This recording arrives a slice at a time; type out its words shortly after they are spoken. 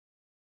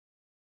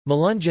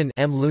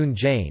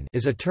Melungeon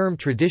is a term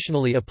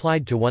traditionally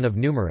applied to one of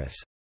numerous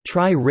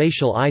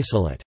tri-racial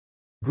isolate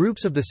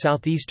groups of the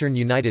southeastern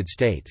United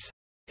States.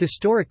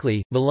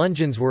 Historically,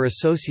 Melungeons were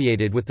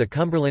associated with the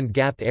Cumberland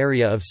Gap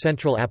area of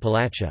central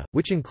Appalachia,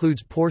 which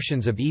includes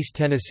portions of East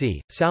Tennessee,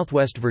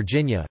 southwest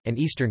Virginia, and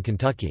eastern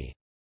Kentucky.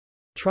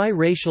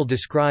 Tri-racial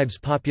describes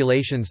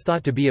populations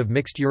thought to be of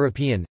mixed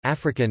European,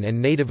 African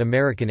and Native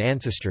American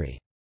ancestry.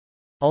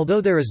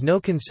 Although there is no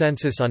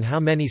consensus on how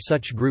many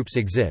such groups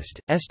exist,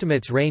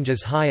 estimates range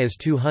as high as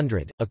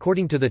 200.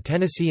 According to the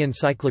Tennessee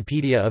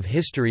Encyclopedia of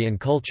History and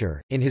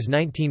Culture, in his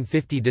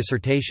 1950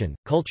 dissertation,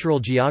 cultural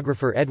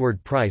geographer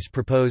Edward Price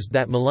proposed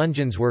that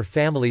Melungeons were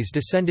families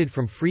descended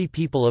from free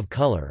people of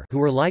color who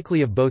were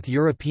likely of both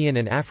European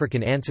and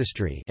African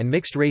ancestry and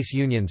mixed-race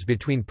unions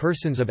between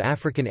persons of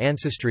African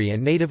ancestry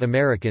and Native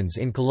Americans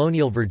in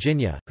colonial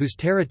Virginia, whose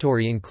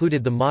territory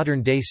included the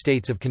modern-day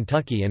states of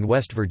Kentucky and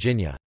West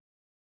Virginia.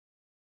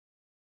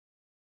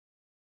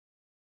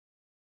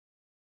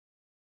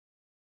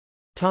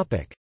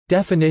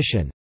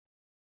 Definition.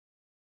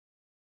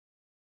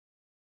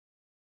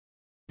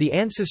 The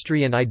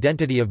ancestry and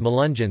identity of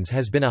Melungeons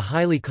has been a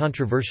highly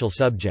controversial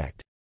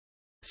subject.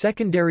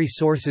 Secondary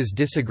sources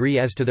disagree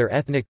as to their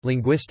ethnic,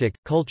 linguistic,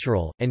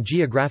 cultural, and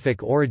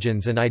geographic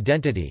origins and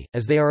identity,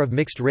 as they are of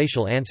mixed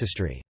racial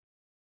ancestry.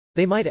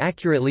 They might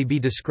accurately be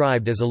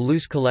described as a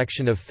loose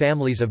collection of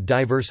families of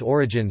diverse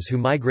origins who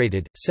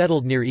migrated,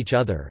 settled near each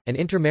other, and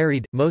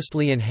intermarried,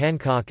 mostly in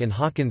Hancock and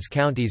Hawkins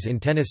counties in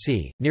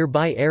Tennessee,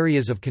 nearby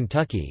areas of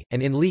Kentucky,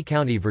 and in Lee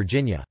County,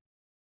 Virginia.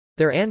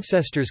 Their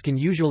ancestors can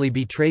usually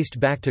be traced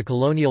back to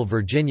colonial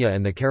Virginia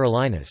and the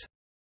Carolinas.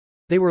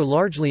 They were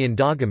largely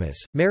endogamous,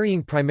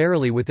 marrying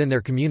primarily within their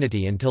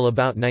community until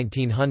about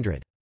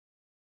 1900.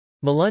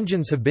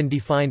 Melungeons have been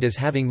defined as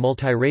having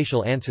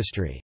multiracial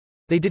ancestry.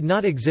 They did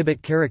not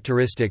exhibit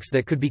characteristics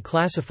that could be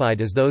classified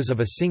as those of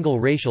a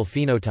single racial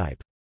phenotype.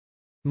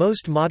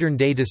 Most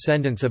modern-day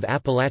descendants of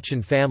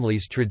Appalachian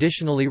families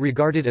traditionally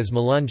regarded as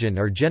Melungeon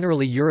are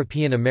generally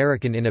European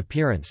American in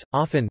appearance,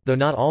 often though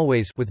not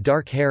always with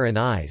dark hair and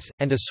eyes,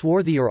 and a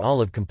swarthy or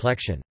olive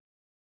complexion.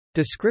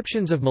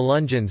 Descriptions of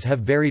Melungeons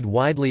have varied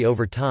widely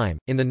over time.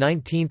 In the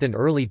 19th and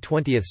early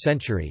 20th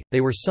century,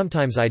 they were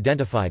sometimes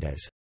identified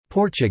as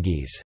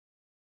Portuguese,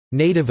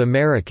 Native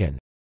American,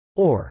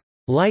 or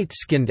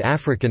light-skinned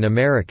African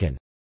American.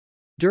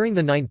 During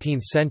the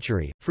 19th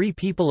century, free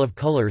people of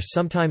color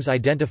sometimes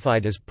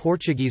identified as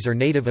Portuguese or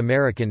Native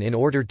American in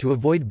order to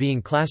avoid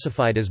being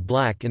classified as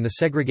black in the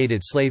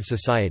segregated slave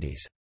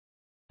societies.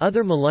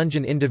 Other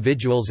Melungeon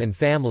individuals and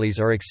families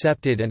are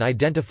accepted and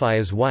identify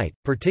as white,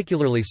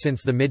 particularly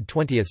since the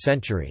mid-20th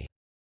century.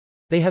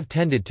 They have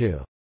tended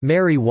to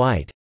marry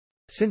white.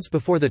 Since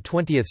before the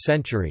 20th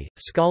century,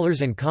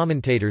 scholars and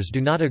commentators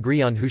do not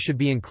agree on who should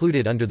be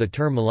included under the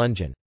term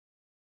Melungeon.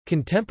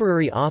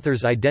 Contemporary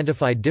authors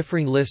identify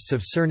differing lists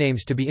of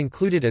surnames to be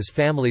included as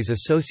families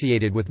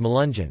associated with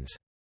Melungeons.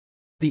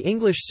 The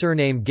English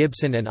surname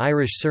Gibson and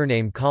Irish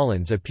surname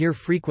Collins appear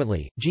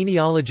frequently.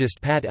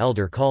 Genealogist Pat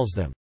Elder calls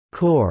them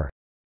core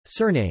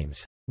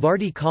surnames.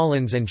 Vardy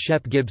Collins and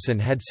Shep Gibson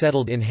had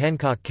settled in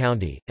Hancock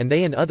County, and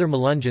they and other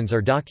Melungeons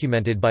are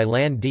documented by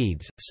land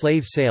deeds,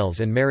 slave sales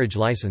and marriage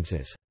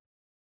licenses.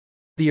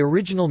 The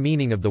original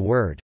meaning of the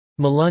word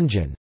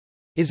Melungeon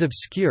is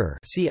obscure,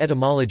 see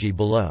etymology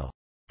below.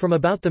 From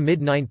about the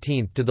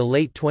mid-19th to the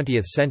late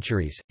 20th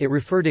centuries, it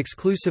referred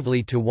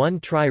exclusively to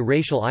one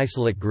tri-racial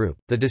isolate group,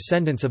 the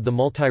descendants of the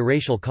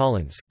multiracial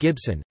Collins,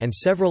 Gibson, and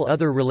several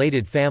other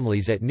related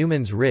families at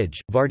Newman's Ridge,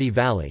 Vardy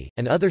Valley,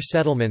 and other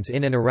settlements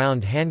in and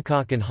around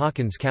Hancock and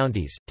Hawkins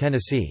counties,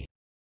 Tennessee.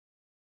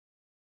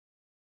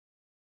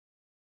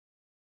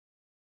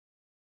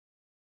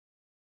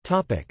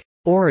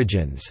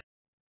 Origins.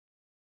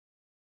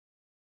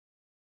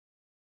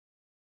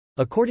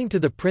 According to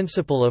the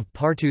principle of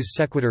partus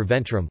sequitur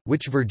ventrum,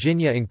 which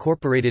Virginia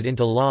incorporated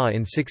into law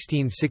in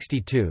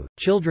 1662,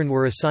 children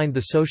were assigned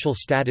the social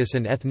status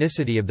and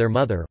ethnicity of their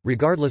mother,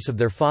 regardless of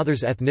their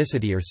father's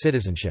ethnicity or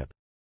citizenship.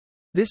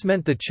 This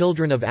meant the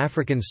children of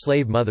African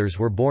slave mothers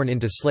were born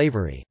into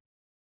slavery.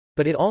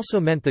 But it also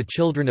meant the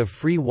children of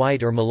free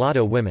white or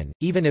mulatto women,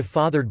 even if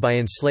fathered by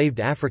enslaved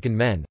African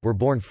men, were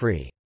born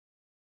free.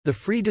 The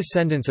free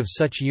descendants of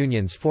such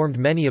unions formed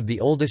many of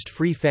the oldest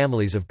free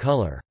families of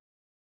color.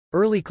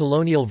 Early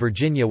colonial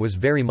Virginia was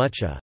very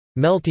much a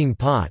melting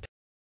pot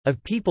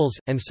of peoples,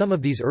 and some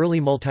of these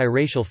early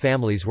multiracial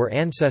families were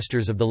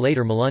ancestors of the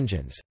later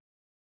Melungeons.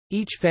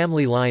 Each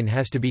family line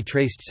has to be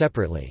traced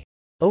separately.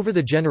 Over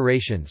the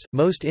generations,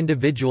 most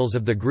individuals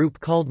of the group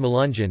called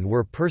Melungeon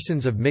were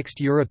persons of mixed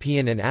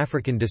European and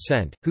African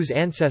descent, whose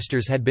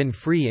ancestors had been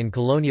free in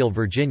colonial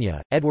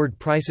Virginia. Edward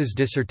Price's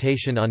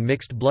dissertation on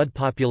mixed blood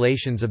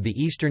populations of the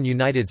eastern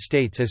United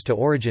States as to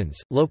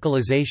origins,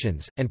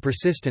 localizations, and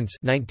persistence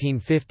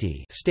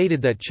 1950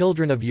 stated that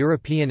children of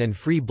European and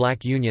free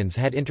black unions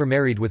had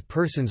intermarried with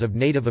persons of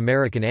Native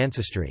American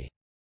ancestry.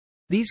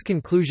 These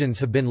conclusions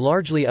have been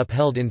largely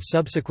upheld in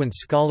subsequent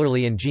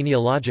scholarly and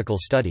genealogical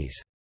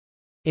studies.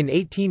 In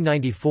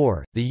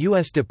 1894, the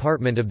U.S.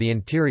 Department of the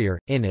Interior,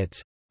 in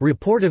its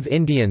Report of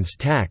Indians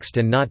Taxed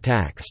and Not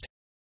Taxed,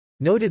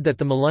 noted that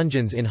the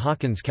Melungeons in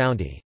Hawkins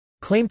County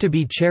claim to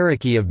be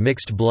Cherokee of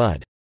mixed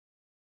blood.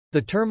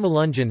 The term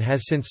Melungeon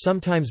has since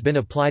sometimes been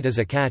applied as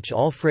a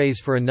catch-all phrase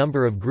for a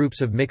number of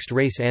groups of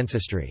mixed-race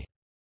ancestry.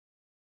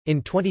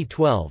 In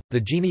 2012,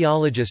 the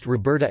genealogist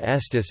Roberta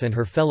Estes and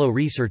her fellow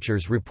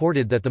researchers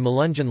reported that the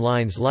Melungeon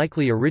lines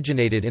likely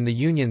originated in the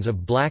unions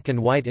of black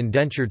and white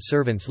indentured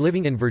servants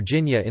living in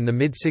Virginia in the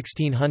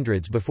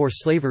mid-1600s before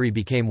slavery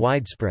became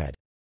widespread.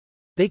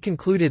 They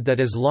concluded that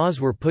as laws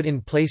were put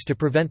in place to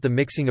prevent the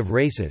mixing of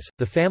races,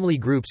 the family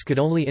groups could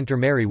only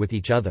intermarry with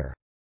each other.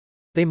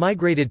 They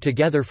migrated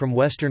together from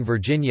western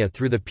Virginia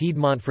through the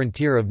Piedmont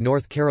frontier of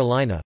North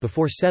Carolina,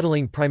 before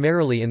settling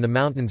primarily in the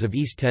mountains of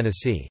East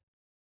Tennessee.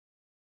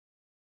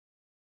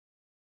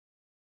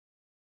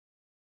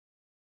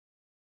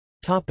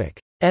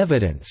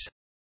 Evidence.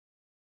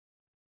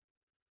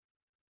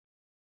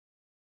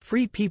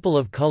 Free people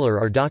of color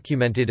are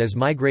documented as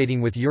migrating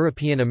with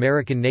European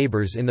American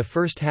neighbors in the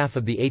first half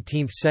of the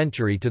 18th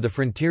century to the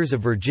frontiers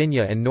of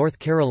Virginia and North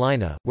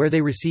Carolina, where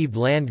they received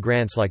land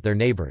grants like their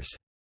neighbors.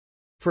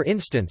 For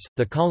instance,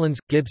 the Collins,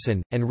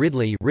 Gibson, and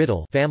Ridley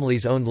Riddle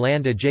families owned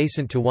land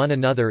adjacent to one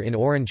another in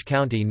Orange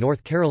County,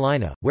 North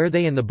Carolina, where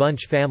they and the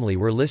Bunch family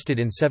were listed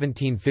in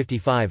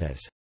 1755 as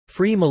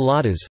free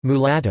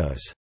mulattoes,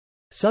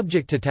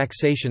 subject to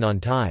taxation on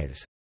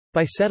tithes.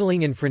 By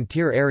settling in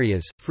frontier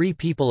areas, free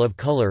people of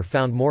color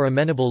found more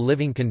amenable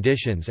living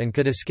conditions and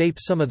could escape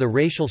some of the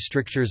racial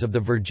strictures of the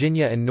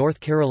Virginia and North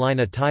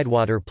Carolina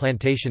tidewater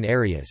plantation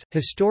areas.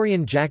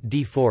 Historian Jack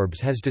D. Forbes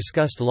has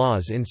discussed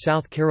laws in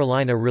South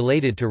Carolina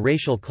related to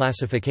racial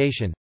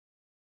classification.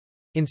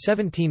 In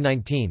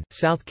 1719,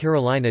 South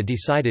Carolina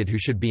decided who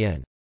should be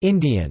an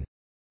Indian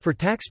for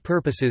tax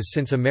purposes,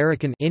 since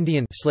American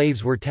Indian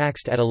slaves were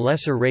taxed at a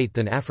lesser rate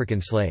than African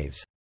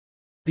slaves.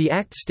 The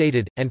act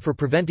stated, and for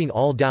preventing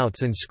all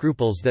doubts and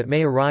scruples that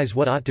may arise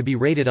what ought to be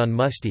rated on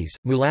musties,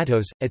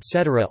 mulattoes,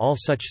 etc., all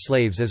such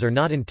slaves as are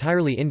not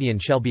entirely Indian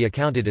shall be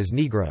accounted as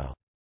Negro.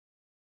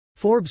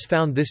 Forbes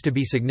found this to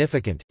be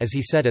significant, as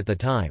he said at the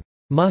time,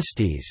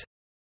 musties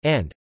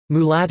and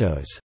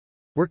mulattoes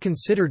were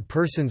considered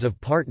persons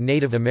of part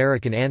Native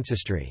American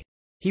ancestry.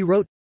 He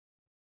wrote,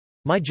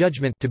 "My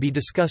judgment, to be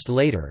discussed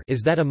later,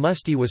 is that a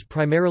mustie was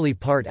primarily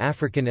part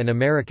African and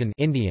American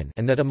Indian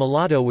and that a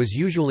mulatto was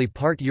usually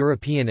part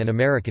European and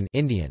American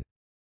Indian.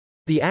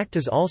 The act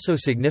is also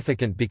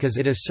significant because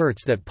it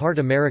asserts that part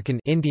American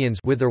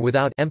Indians with or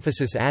without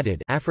emphasis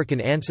added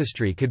African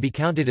ancestry could be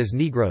counted as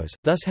Negroes,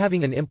 thus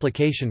having an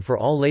implication for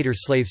all later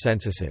slave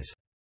censuses."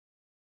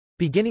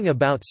 Beginning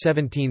about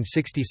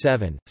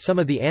 1767, some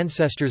of the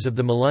ancestors of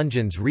the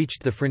Melungeons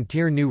reached the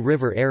frontier New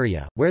River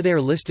area, where they are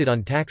listed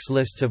on tax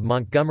lists of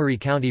Montgomery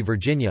County,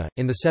 Virginia,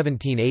 in the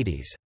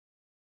 1780s.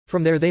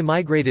 From there they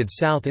migrated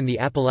south in the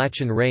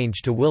Appalachian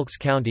Range to Wilkes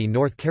County,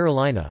 North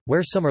Carolina,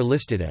 where some are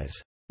listed as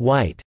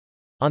white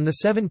on the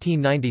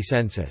 1790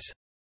 census.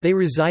 They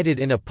resided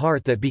in a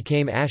part that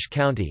became Ashe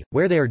County,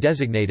 where they are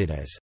designated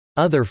as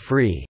other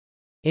free.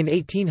 In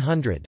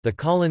 1800, the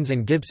Collins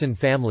and Gibson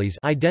families,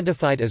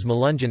 identified as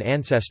Melungeon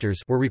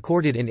ancestors, were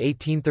recorded in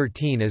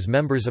 1813 as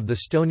members of the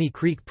Stony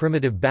Creek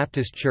Primitive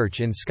Baptist Church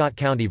in Scott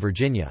County,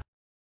 Virginia.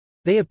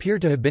 They appear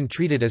to have been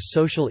treated as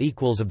social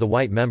equals of the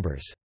white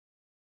members.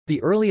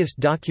 The earliest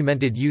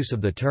documented use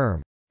of the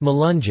term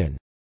Melungeon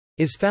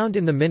is found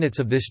in the minutes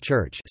of this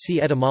church.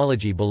 See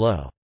etymology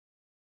below.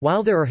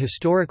 While there are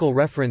historical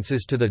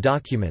references to the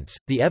documents,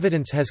 the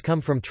evidence has come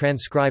from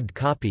transcribed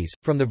copies.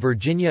 From the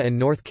Virginia and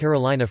North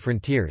Carolina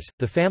frontiers,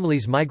 the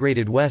families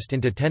migrated west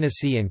into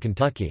Tennessee and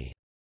Kentucky.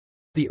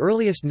 The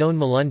earliest known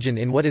Melungeon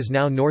in what is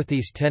now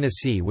northeast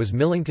Tennessee was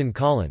Millington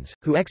Collins,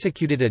 who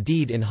executed a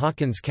deed in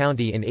Hawkins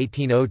County in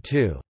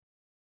 1802.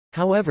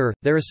 However,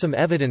 there is some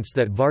evidence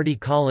that Vardy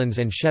Collins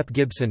and Shep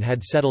Gibson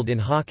had settled in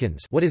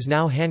Hawkins, what is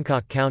now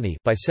Hancock County,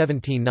 by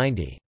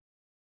 1790.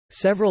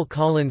 Several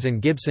Collins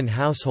and Gibson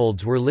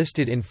households were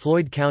listed in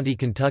Floyd County,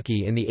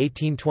 Kentucky in the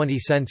 1820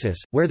 census,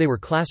 where they were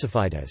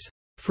classified as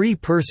free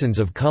persons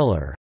of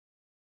color.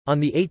 On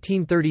the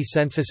 1830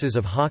 censuses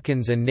of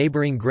Hawkins and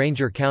neighboring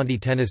Granger County,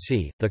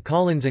 Tennessee, the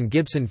Collins and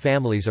Gibson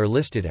families are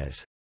listed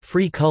as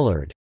free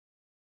colored.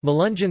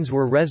 Melungeons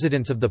were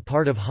residents of the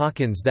part of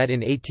Hawkins that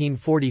in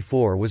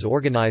 1844 was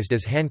organized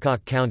as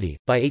Hancock County.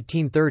 By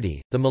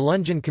 1830, the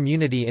Melungeon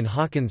community in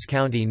Hawkins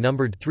County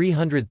numbered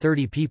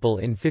 330 people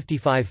in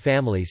 55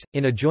 families.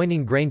 In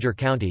adjoining Granger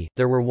County,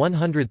 there were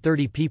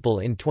 130 people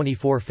in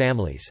 24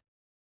 families.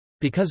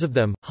 Because of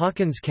them,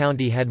 Hawkins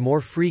County had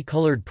more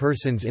free-colored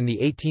persons in the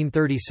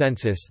 1830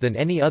 census than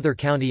any other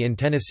county in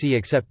Tennessee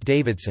except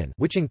Davidson,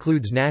 which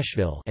includes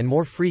Nashville, and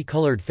more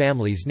free-colored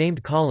families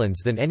named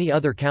Collins than any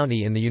other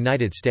county in the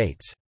United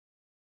States.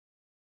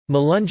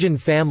 Melungeon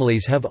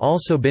families have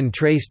also been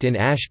traced in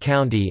Ashe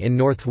County in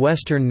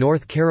northwestern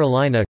North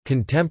Carolina.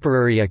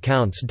 Contemporary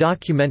accounts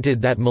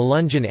documented that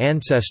Melungeon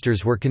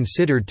ancestors were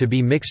considered to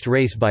be mixed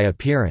race by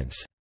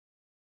appearance.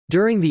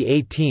 During the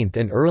 18th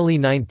and early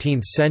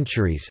 19th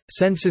centuries,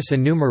 census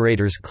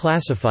enumerators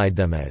classified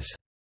them as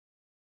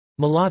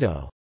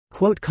mulatto.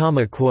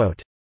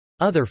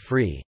 other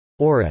free,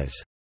 or as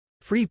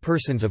free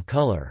persons of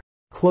color.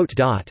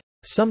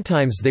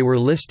 Sometimes they were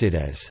listed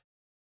as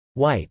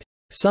white,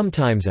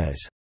 sometimes as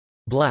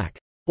black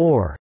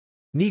or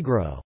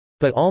Negro,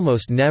 but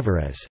almost never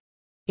as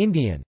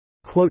Indian.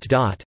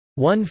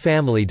 One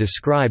family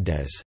described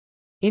as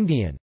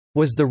Indian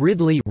was the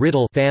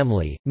Ridley-Riddle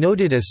family,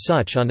 noted as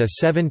such on a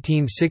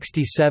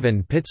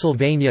 1767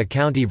 Pittsylvania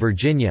County,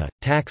 Virginia,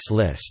 tax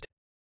list.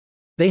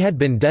 They had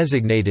been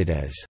designated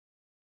as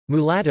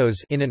mulattoes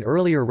in an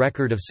earlier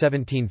record of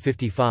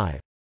 1755.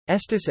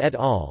 Estes et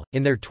al.,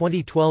 in their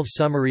 2012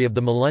 summary of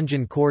the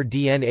Melungeon core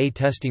DNA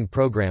testing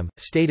program,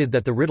 stated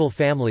that the Riddle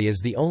family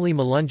is the only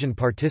Melungeon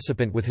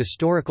participant with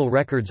historical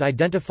records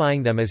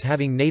identifying them as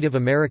having Native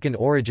American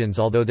origins,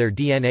 although their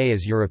DNA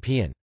is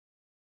European.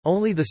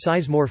 Only the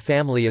Sizemore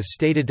family is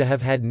stated to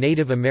have had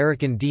Native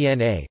American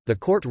DNA. The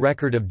court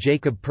record of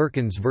Jacob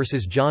Perkins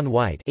versus John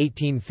White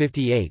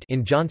 (1858)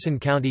 in Johnson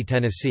County,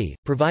 Tennessee,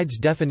 provides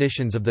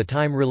definitions of the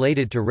time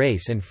related to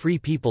race and free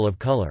people of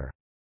color.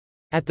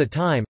 At the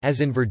time,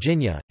 as in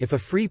Virginia, if a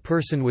free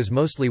person was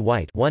mostly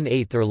white,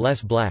 1/8 or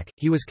less black,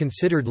 he was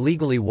considered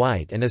legally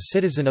white and a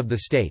citizen of the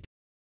state.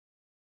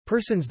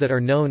 Persons that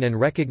are known and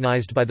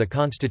recognized by the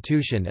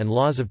Constitution and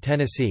laws of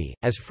Tennessee,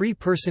 as free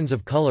persons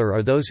of color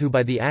are those who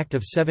by the Act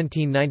of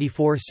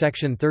 1794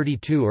 Section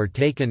 32 are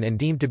taken and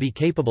deemed to be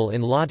capable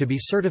in law to be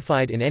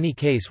certified in any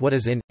case what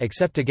is in,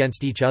 except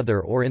against each other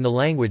or in the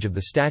language of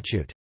the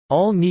statute.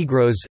 All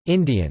Negroes,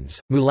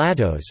 Indians,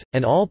 mulattoes,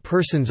 and all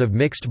persons of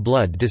mixed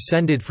blood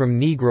descended from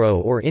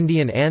Negro or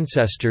Indian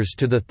ancestors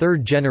to the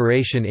third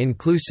generation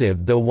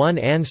inclusive, though one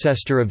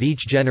ancestor of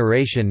each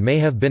generation may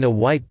have been a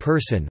white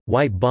person,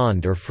 white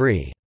bond or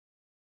free.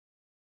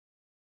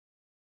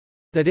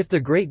 That if the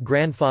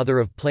great-grandfather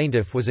of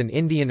plaintiff was an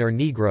Indian or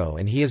Negro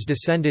and he is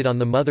descended on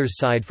the mother's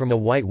side from a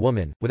white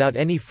woman, without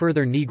any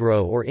further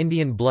Negro or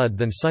Indian blood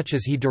than such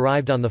as he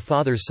derived on the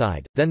father's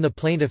side, then the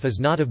plaintiff is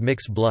not of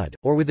mixed blood,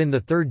 or within the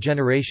third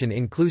generation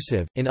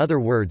inclusive, in other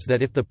words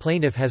that if the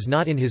plaintiff has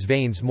not in his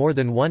veins more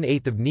than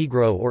 1/8 of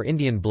Negro or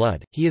Indian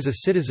blood, he is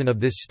a citizen of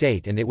this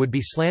state and it would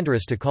be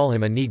slanderous to call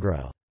him a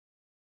Negro.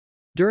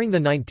 During the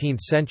 19th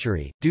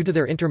century, due to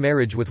their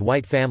intermarriage with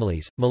white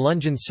families,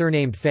 Melungeon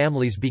surnamed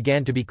families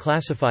began to be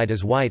classified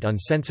as white on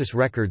census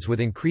records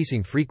with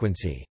increasing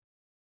frequency.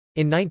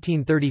 In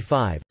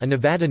 1935, a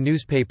Nevada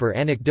newspaper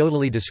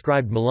anecdotally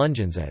described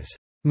Melungeons as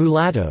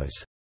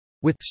mulattoes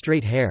with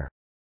straight hair.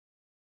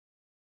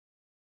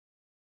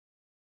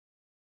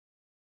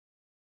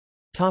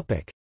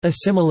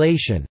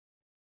 Assimilation.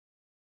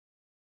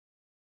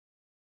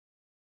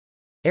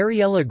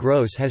 Ariella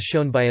Gross has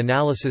shown by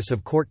analysis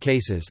of court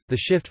cases, the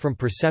shift from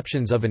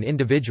perceptions of an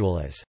individual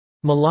as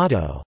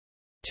mulatto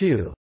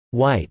to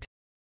white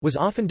was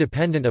often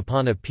dependent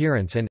upon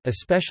appearance and,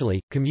 especially,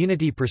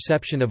 community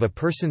perception of a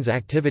person's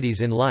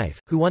activities in life,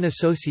 who one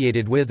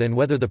associated with and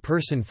whether the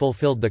person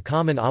fulfilled the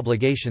common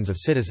obligations of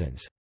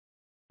citizens.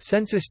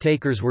 Census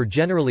takers were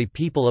generally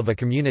people of a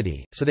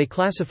community, so they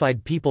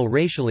classified people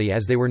racially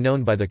as they were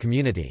known by the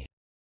community.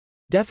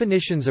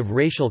 Definitions of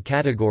racial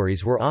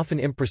categories were often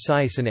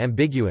imprecise and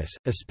ambiguous,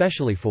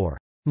 especially for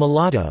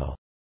mulatto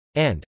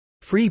and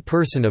free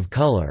person of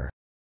color.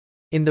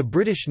 In the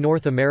British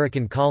North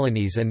American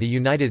colonies and the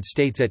United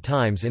States at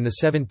times in the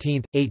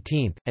 17th,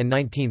 18th, and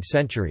 19th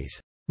centuries,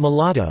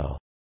 mulatto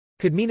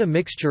could mean a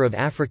mixture of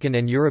African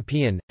and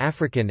European,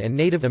 African and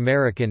Native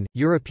American,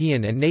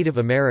 European and Native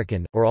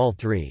American, or all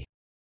three.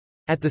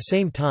 At the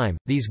same time,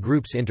 these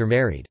groups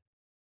intermarried.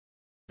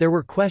 There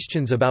were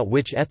questions about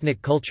which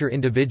ethnic culture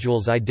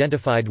individuals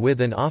identified with,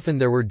 and often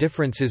there were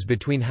differences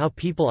between how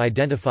people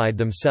identified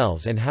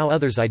themselves and how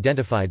others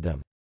identified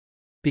them.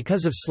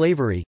 Because of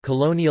slavery,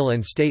 colonial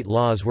and state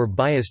laws were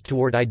biased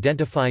toward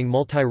identifying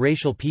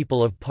multiracial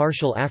people of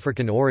partial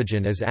African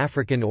origin as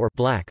African or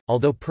black,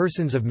 although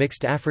persons of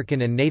mixed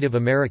African and Native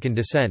American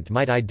descent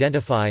might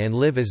identify and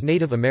live as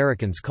Native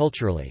Americans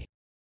culturally.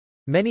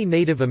 Many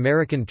Native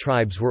American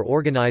tribes were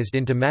organized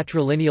into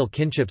matrilineal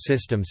kinship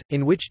systems,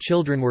 in which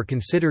children were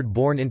considered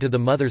born into the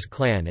mother's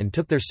clan and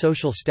took their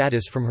social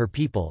status from her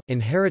people.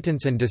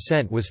 Inheritance and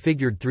descent was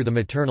figured through the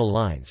maternal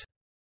lines.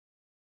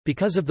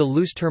 Because of the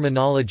loose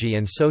terminology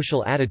and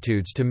social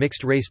attitudes to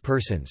mixed-race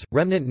persons,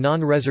 remnant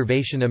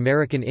non-reservation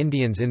American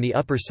Indians in the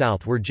Upper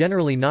South were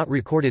generally not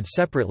recorded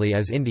separately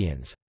as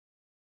Indians.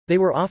 They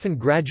were often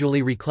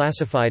gradually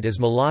reclassified as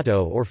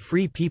mulatto or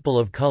free people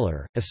of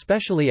color,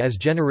 especially as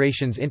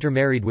generations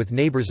intermarried with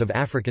neighbors of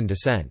African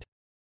descent.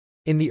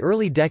 In the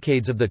early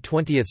decades of the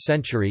 20th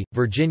century,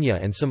 Virginia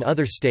and some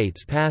other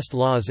states passed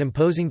laws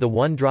imposing the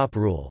one-drop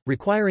rule,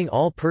 requiring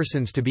all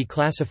persons to be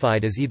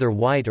classified as either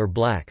white or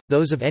black.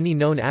 Those of any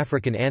known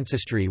African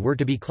ancestry were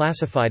to be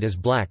classified as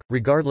black,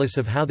 regardless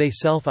of how they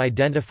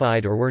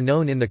self-identified or were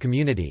known in the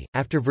community.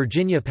 After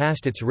Virginia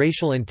passed its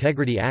Racial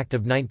Integrity Act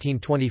of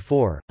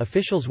 1924,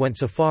 officials went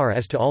so far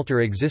as to alter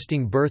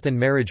existing birth and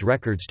marriage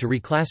records to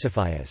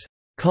reclassify as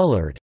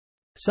colored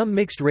some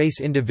mixed-race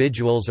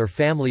individuals or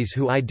families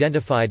who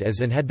identified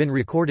as and had been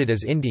recorded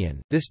as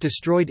Indian. This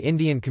destroyed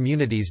Indian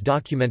communities'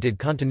 documented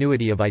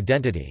continuity of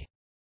identity.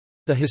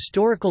 The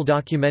historical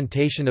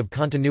documentation of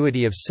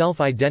continuity of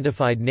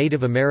self-identified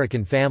Native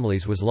American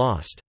families was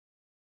lost.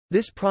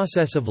 This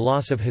process of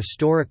loss of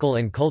historical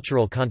and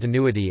cultural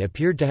continuity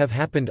appeared to have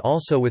happened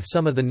also with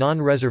some of the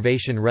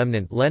non-reservation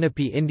remnant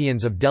Lenape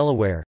Indians of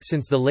Delaware.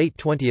 Since the late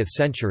 20th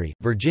century,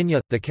 Virginia,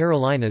 the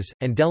Carolinas,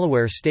 and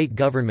Delaware state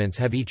governments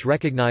have each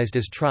recognized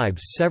as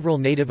tribes several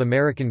Native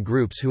American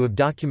groups who have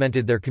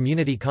documented their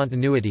community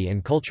continuity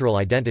and cultural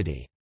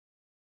identity.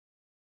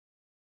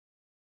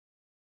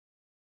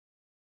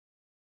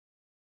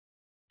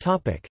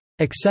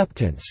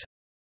 Acceptance.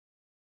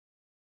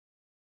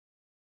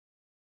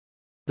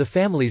 The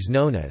families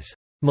known as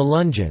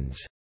Melungeons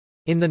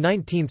in the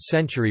 19th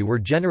century were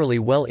generally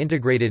well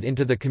integrated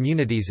into the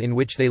communities in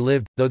which they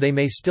lived, though they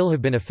may still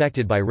have been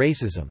affected by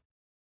racism.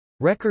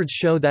 Records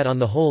show that on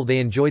the whole they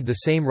enjoyed the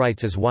same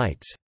rights as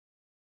whites.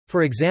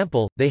 For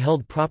example, they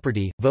held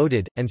property,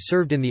 voted, and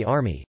served in the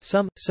army.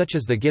 Some, such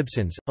as the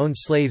Gibsons, owned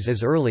slaves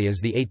as early as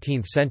the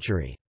 18th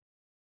century.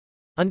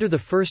 Under the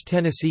First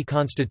Tennessee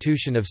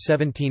Constitution of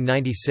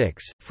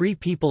 1796, free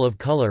people of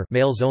color,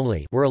 males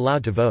only, were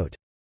allowed to vote.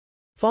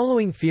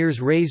 Following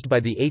fears raised by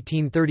the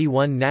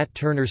 1831 Nat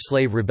Turner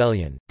Slave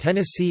Rebellion,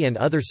 Tennessee and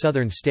other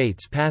Southern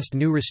states passed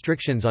new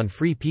restrictions on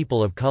free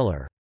people of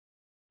color.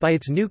 By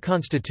its new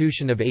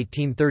Constitution of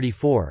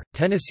 1834,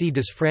 Tennessee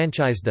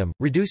disfranchised them,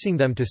 reducing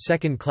them to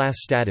second-class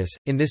status.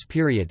 In this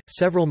period,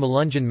 several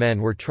Melungeon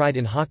men were tried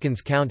in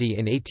Hawkins County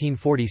in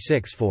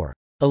 1846 for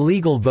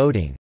illegal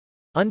voting,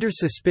 under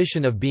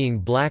suspicion of being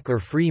black or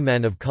free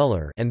men of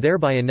color and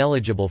thereby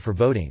ineligible for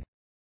voting.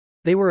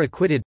 They were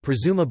acquitted,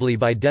 presumably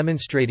by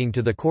demonstrating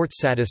to the court's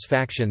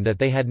satisfaction that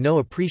they had no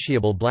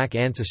appreciable black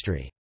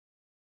ancestry.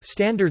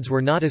 Standards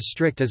were not as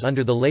strict as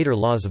under the later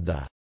laws of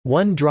the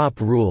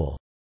one-drop rule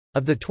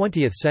of the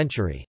 20th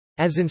century.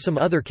 As in some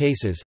other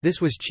cases,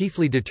 this was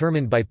chiefly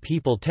determined by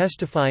people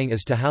testifying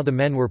as to how the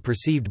men were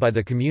perceived by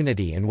the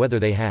community and whether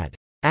they had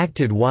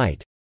acted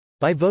white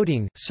by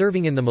voting,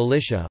 serving in the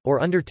militia,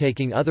 or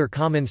undertaking other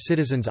common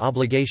citizens'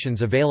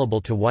 obligations available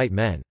to white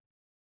men.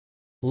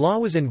 Law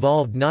was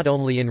involved not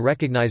only in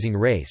recognizing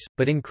race,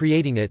 but in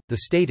creating it. The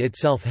state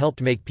itself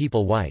helped make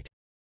people white.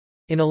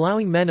 In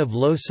allowing men of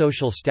low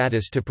social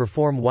status to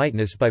perform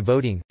whiteness by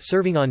voting,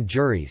 serving on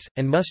juries,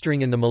 and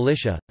mustering in the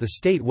militia, the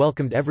state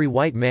welcomed every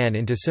white man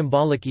into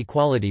symbolic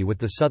equality with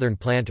the Southern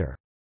planter.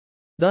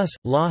 Thus,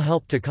 law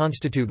helped to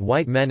constitute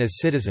white men as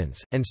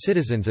citizens, and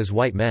citizens as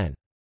white men.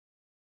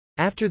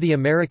 After the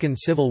American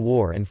Civil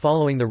War and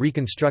following the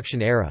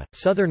Reconstruction era,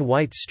 Southern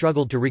whites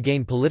struggled to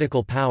regain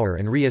political power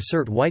and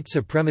reassert white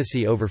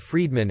supremacy over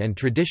freedmen and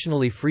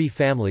traditionally free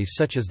families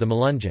such as the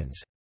Melungeons.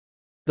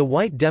 The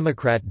white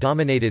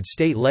Democrat-dominated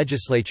state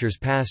legislatures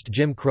passed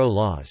Jim Crow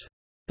laws.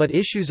 But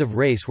issues of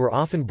race were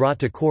often brought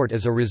to court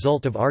as a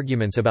result of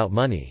arguments about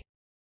money.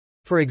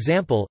 For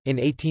example, in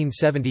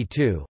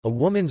 1872, a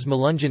woman's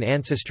Melungeon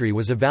ancestry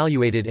was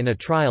evaluated in a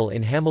trial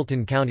in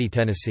Hamilton County,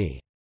 Tennessee.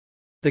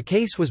 The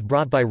case was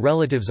brought by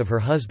relatives of her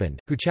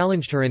husband, who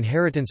challenged her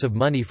inheritance of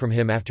money from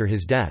him after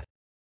his death.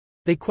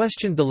 They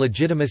questioned the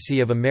legitimacy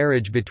of a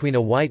marriage between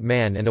a white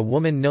man and a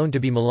woman known to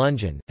be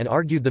Melungeon, and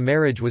argued the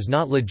marriage was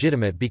not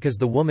legitimate because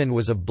the woman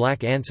was of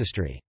black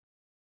ancestry.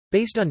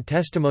 Based on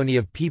testimony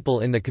of people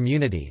in the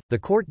community, the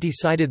court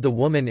decided the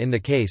woman in the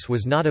case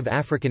was not of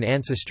African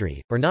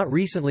ancestry, or not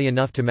recently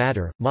enough to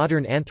matter.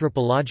 Modern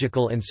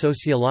anthropological and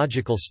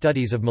sociological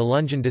studies of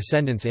Melungeon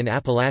descendants in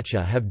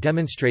Appalachia have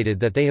demonstrated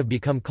that they have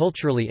become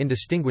culturally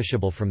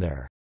indistinguishable from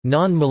their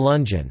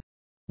non-Melungeon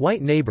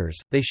white neighbors.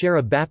 They share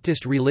a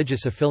Baptist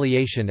religious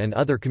affiliation and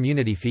other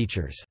community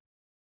features.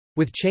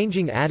 With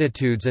changing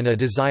attitudes and a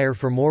desire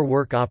for more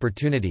work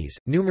opportunities,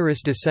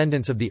 numerous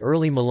descendants of the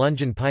early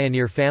Melungeon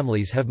pioneer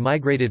families have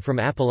migrated from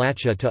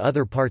Appalachia to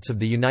other parts of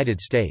the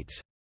United States.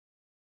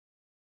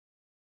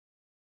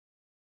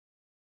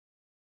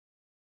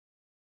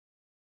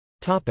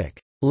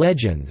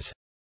 Legends.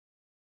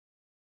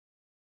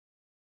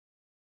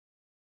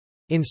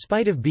 In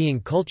spite of being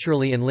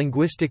culturally and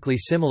linguistically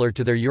similar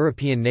to their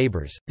European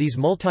neighbors, these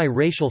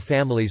multi-racial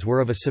families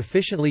were of a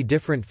sufficiently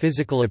different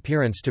physical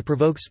appearance to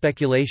provoke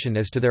speculation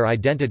as to their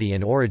identity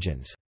and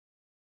origins.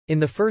 In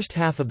the first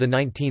half of the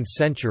 19th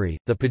century,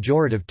 the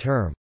pejorative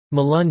term,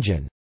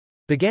 Melungeon,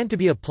 began to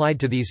be applied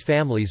to these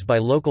families by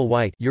local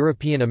white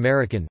European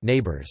American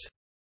neighbors.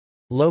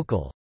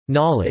 Local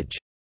knowledge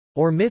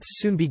or myths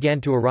soon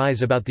began to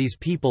arise about these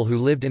people who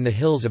lived in the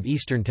hills of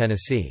eastern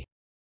Tennessee.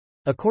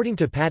 According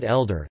to Pat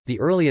Elder, the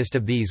earliest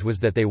of these was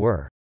that they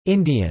were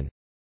Indian,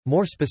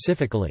 more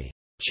specifically,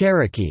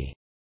 Cherokee.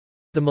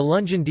 The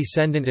Melungeon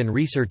descendant and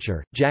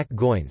researcher, Jack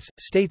Goins,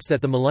 states that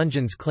the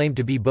Melungeons claimed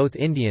to be both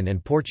Indian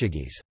and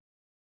Portuguese.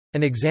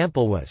 An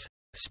example was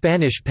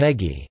Spanish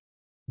Peggy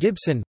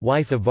Gibson,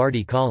 wife of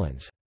Vardy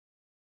Collins.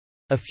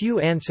 A few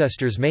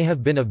ancestors may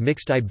have been of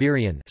mixed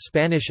Iberian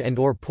Spanish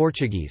and/or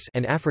Portuguese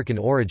and African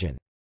origin.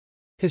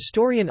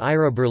 Historian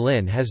Ira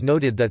Berlin has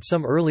noted that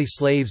some early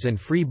slaves and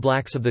free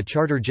blacks of the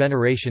charter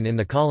generation in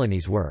the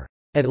colonies were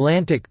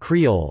Atlantic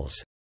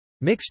Creoles,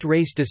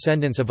 mixed-race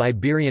descendants of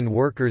Iberian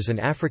workers and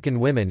African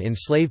women in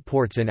slave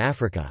ports in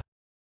Africa.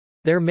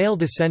 Their male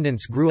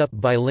descendants grew up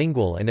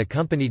bilingual and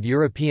accompanied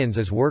Europeans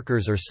as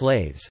workers or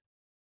slaves.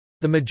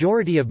 The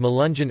majority of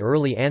Melungeon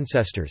early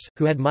ancestors,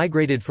 who had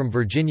migrated from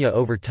Virginia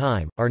over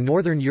time, are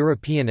Northern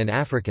European and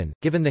African,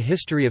 given the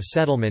history of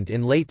settlement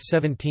in late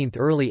 17th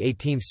early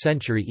 18th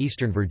century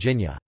eastern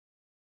Virginia.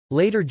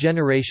 Later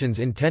generations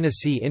in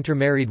Tennessee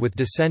intermarried with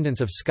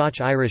descendants of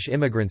Scotch-Irish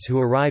immigrants who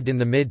arrived in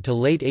the mid to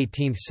late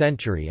 18th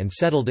century and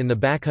settled in the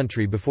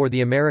backcountry before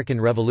the American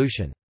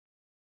Revolution.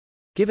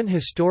 Given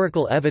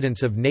historical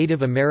evidence of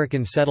Native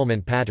American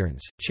settlement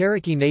patterns,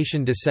 Cherokee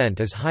Nation descent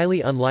is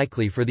highly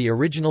unlikely for the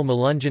original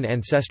Melungeon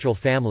ancestral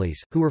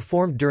families, who were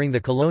formed during the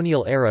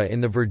colonial era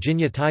in the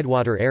Virginia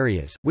Tidewater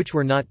areas, which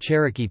were not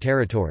Cherokee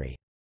territory.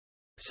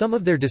 Some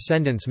of their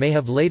descendants may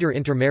have later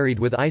intermarried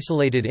with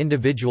isolated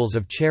individuals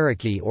of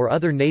Cherokee or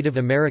other Native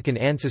American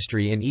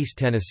ancestry in East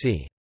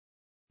Tennessee.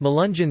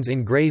 Melungeons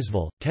in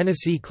Graysville,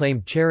 Tennessee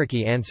claimed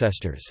Cherokee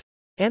ancestors.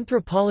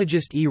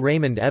 Anthropologist E.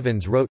 Raymond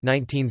Evans wrote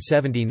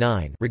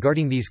 1979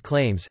 regarding these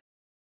claims,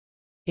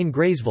 "In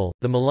Graysville,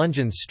 the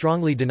Melungeons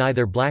strongly deny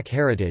their black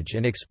heritage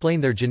and explain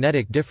their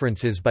genetic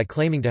differences by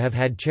claiming to have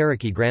had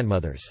Cherokee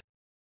grandmothers.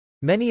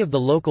 Many of the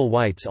local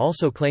whites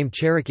also claim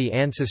Cherokee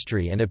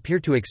ancestry and appear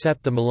to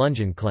accept the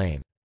Melungeon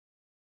claim."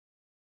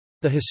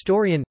 The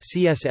historian,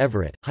 C.S.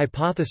 Everett,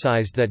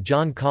 hypothesized that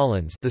John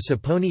Collins, the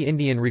Saponi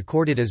Indian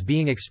recorded as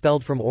being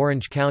expelled from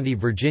Orange County,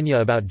 Virginia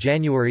about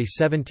January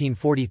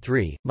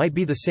 1743, might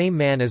be the same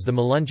man as the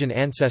Melungeon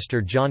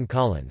ancestor John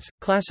Collins,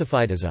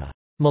 classified as a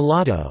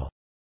mulatto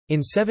in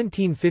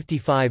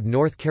 1755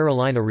 North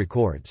Carolina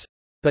records.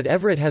 But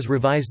Everett has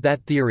revised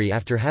that theory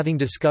after having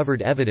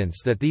discovered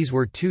evidence that these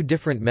were two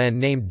different men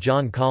named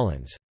John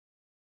Collins.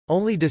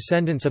 Only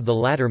descendants of the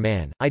latter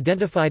man,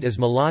 identified as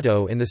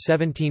mulatto in the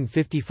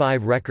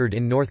 1755 record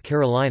in North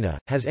Carolina,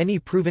 has any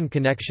proven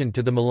connection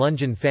to the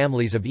Melungeon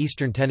families of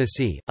eastern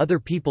Tennessee. Other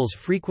peoples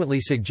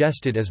frequently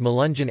suggested as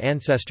Melungeon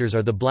ancestors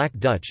are the Black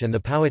Dutch and the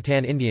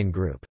Powhatan Indian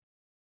group.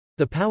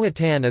 The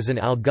Powhatan is an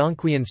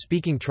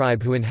Algonquian-speaking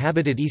tribe who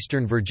inhabited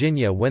eastern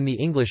Virginia when the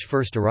English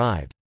first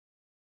arrived.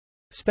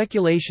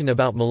 Speculation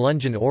about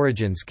Melungeon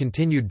origins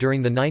continued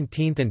during the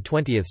 19th and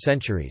 20th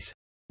centuries.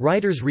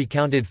 Writers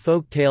recounted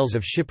folk tales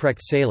of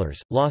shipwrecked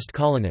sailors, lost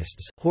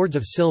colonists, hoards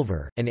of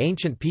silver, and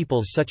ancient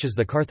peoples such as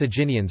the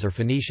Carthaginians or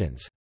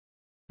Phoenicians.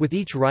 With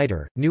each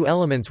writer, new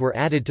elements were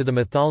added to the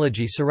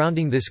mythology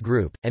surrounding this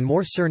group, and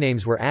more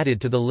surnames were added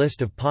to the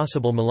list of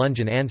possible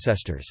Melungeon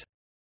ancestors.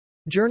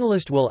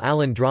 Journalist Will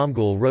Allen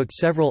Dromgoole wrote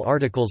several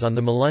articles on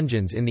the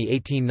Melungeons in the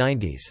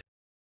 1890s.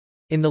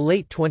 In the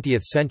late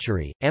 20th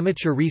century,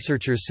 amateur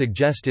researchers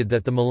suggested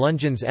that the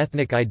Melungeons'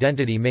 ethnic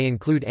identity may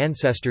include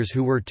ancestors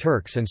who were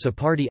Turks and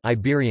Sephardi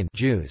Iberian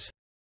Jews.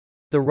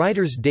 The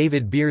writers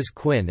David Beers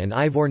Quinn and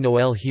Ivor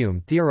Noel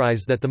Hume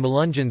theorized that the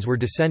Melungeons were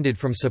descended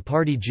from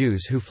Sephardi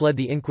Jews who fled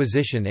the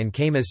Inquisition and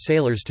came as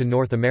sailors to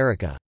North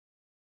America.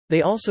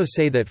 They also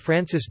say that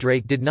Francis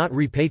Drake did not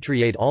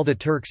repatriate all the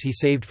Turks he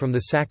saved from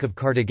the sack of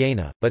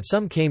Cartagena, but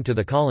some came to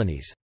the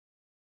colonies.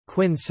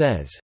 Quinn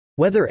says,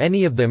 "Whether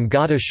any of them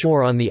got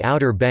ashore on the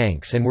Outer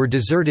Banks and were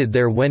deserted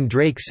there when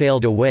Drake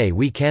sailed away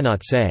we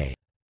cannot say."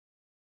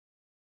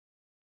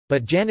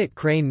 But Janet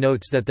Crane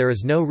notes that there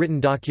is no written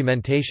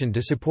documentation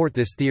to support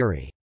this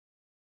theory.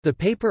 The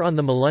paper on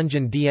the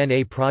Melungeon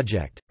DNA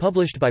Project,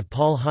 published by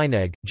Paul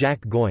Heinegg,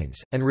 Jack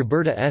Goins, and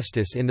Roberta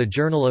Estes in the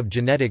Journal of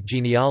Genetic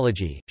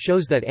Genealogy,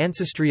 shows that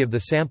ancestry of the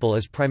sample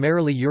is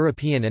primarily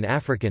European and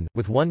African,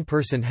 with one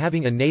person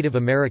having a Native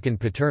American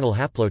paternal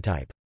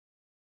haplotype.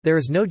 There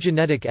is no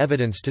genetic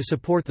evidence to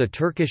support the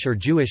Turkish or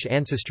Jewish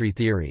ancestry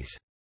theories.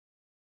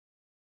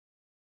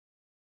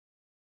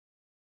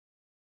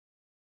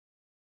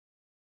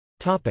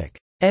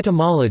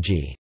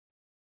 Etymology.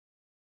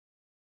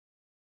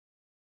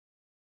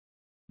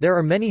 There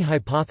are many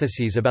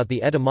hypotheses about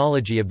the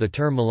etymology of the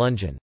term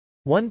Melungeon.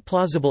 One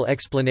plausible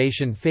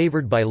explanation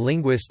favored by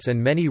linguists and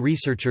many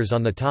researchers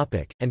on the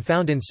topic, and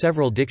found in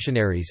several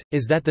dictionaries,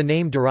 is that the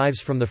name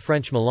derives from the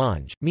French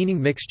mélange, meaning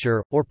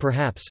mixture, or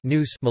perhaps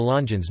nous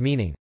Melungeons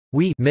meaning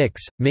we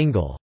mix,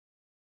 mingle.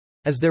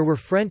 As there were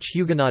French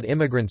Huguenot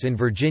immigrants in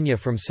Virginia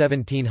from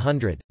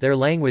 1700, their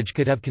language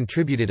could have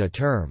contributed a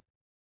term.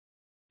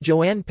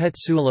 Joanne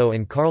Petsulo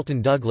and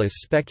Carlton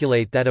Douglas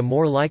speculate that a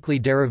more likely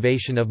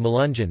derivation of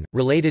Melungeon,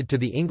 related to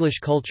the English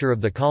culture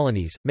of the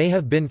colonies, may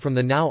have been from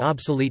the now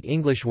obsolete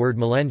English word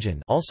Melungeon,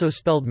 also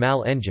spelled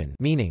mal-engine,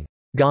 meaning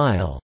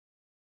guile,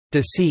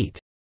 deceit,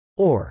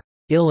 or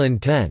ill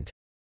intent.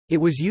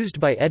 It was used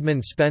by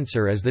Edmund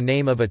Spenser as the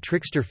name of a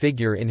trickster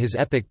figure in his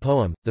epic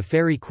poem, The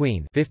Faerie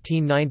Queene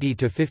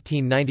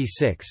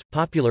 (1590–1596),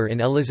 popular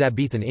in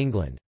Elizabethan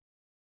England.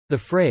 The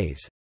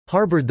phrase,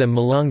 "harboured them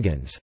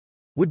Melungeons,"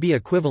 would be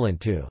equivalent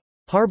to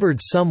 "harbored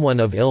someone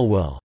of ill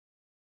will,"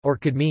 or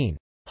could mean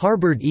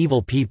 "harbored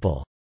evil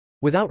people,"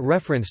 without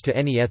reference to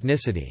any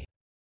ethnicity.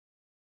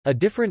 A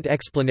different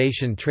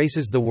explanation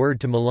traces the word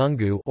to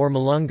Mulungu or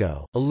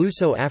Mulungo, a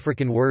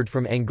Luso-African word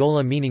from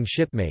Angola meaning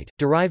shipmate,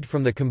 derived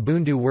from the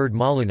Kimbundu word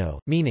maluno,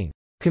 meaning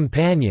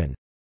companion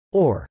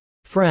or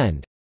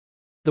friend.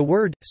 The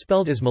word,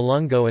 spelled as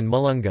Malungo and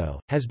Mulungo,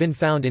 has been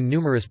found in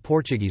numerous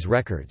Portuguese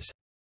records.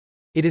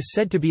 It is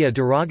said to be a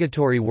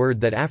derogatory word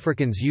that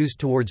Africans used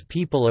towards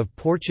people of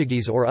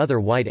Portuguese or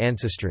other white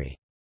ancestry.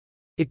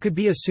 It could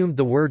be assumed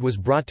the word was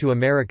brought to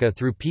America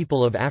through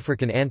people of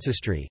African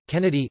ancestry.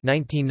 Kennedy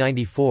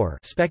 1994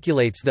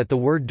 speculates that the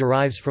word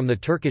derives from the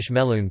Turkish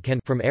melungeon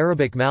from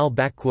Arabic mal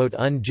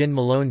jin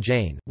malone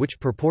jane, which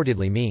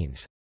purportedly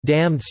means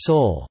damned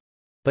soul,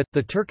 but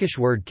the Turkish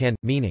word kan,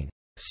 meaning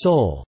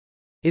soul,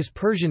 is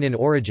Persian in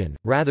origin,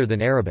 rather than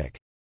Arabic.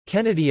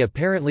 Kennedy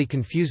apparently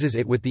confuses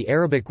it with the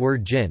Arabic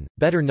word jinn,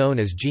 better known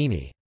as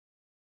genie.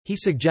 He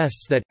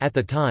suggests that, at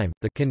the time,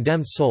 the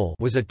condemned soul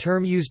was a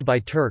term used by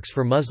Turks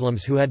for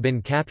Muslims who had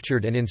been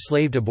captured and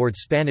enslaved aboard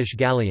Spanish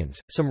galleons.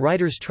 Some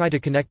writers try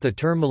to connect the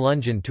term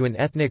Melungeon to an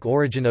ethnic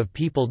origin of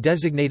people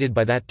designated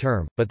by that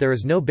term, but there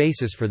is no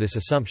basis for this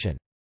assumption.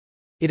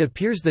 It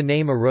appears the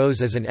name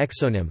arose as an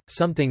exonym,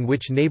 something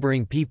which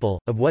neighboring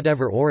people, of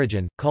whatever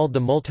origin, called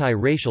the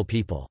multi-racial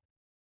people.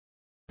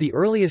 The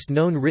earliest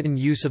known written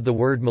use of the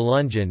word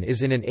Melungeon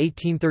is in an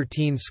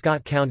 1813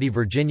 Scott County,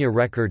 Virginia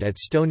record at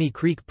Stony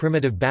Creek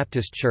Primitive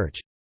Baptist Church.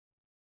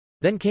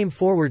 Then came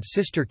forward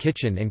Sister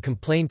Kitchen and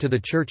complained to the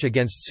church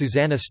against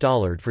Susanna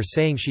Stollard for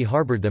saying she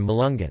harbored them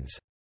Melungeons.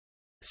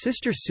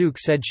 Sister Sook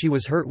said she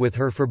was hurt with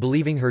her for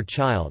believing her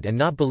child and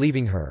not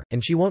believing her,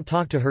 and she won't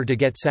talk to her to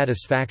get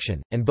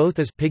satisfaction, and both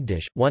as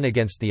pigdish, one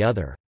against the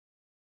other.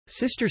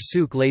 Sister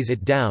Sook lays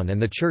it down and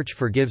the church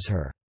forgives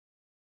her.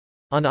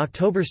 On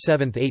October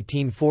 7,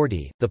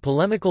 1840, the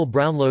polemical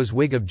Brownlow's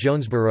Whig of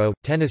Jonesboro,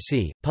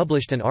 Tennessee,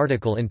 published an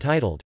article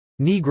entitled,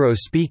 "Negro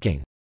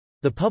Speaking."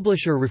 The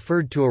publisher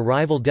referred to a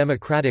rival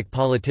Democratic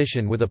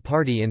politician with a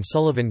party in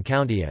Sullivan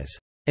County as,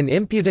 "an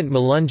impudent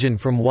Melungeon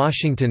from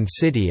Washington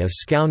City, a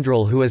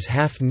scoundrel who is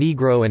half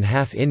Negro and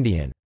half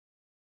Indian."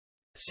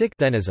 Sick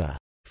then as a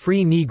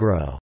 "free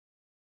Negro."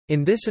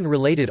 In this and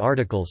related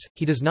articles,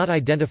 he does not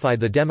identify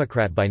the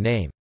Democrat by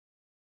name.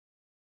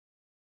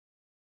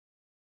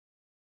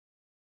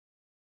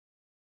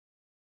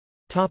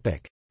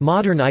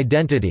 Modern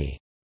identity.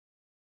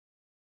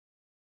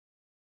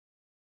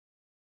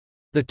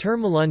 The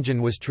term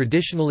Melungeon was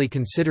traditionally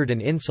considered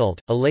an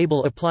insult, a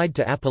label applied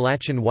to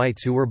Appalachian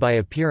whites who were by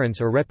appearance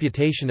or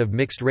reputation of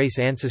mixed-race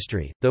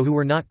ancestry, though who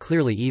were not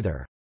clearly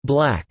either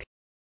black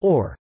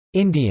or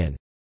Indian.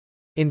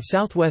 In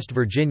southwest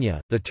Virginia,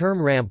 the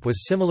term ramp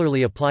was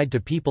similarly applied to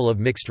people of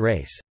mixed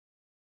race.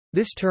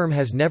 This term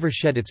has never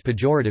shed its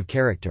pejorative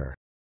character.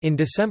 In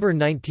December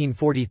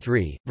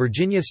 1943,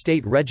 Virginia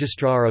State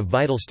Registrar of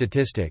Vital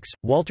Statistics,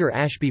 Walter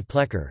Ashby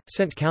Plecker,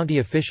 sent county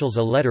officials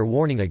a letter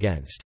warning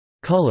against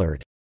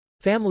colored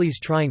families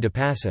trying to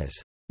pass as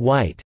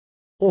white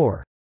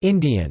or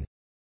Indian,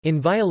 in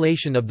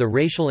violation of the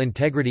Racial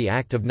Integrity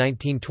Act of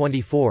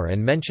 1924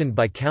 and mentioned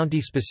by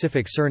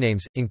county-specific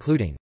surnames,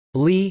 including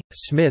Lee,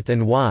 Smith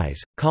and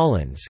Wise,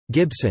 Collins,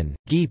 Gibson,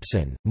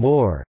 Geepson,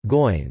 Moore,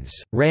 Goins,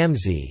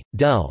 Ramsey,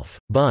 Delph,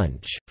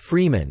 Bunch,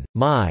 Freeman,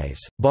 Mize,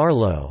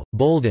 Barlow,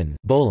 Bolden,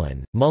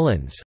 Bolin,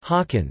 Mullins,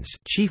 Hawkins,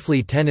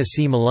 chiefly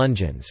Tennessee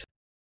Melungeons.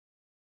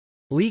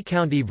 Lee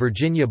County,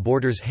 Virginia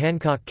borders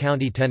Hancock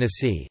County,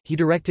 Tennessee. He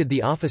directed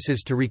the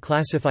offices to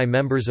reclassify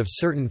members of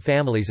certain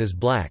families as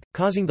black,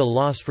 causing the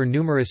loss for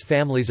numerous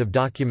families of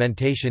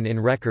documentation in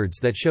records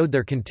that showed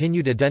their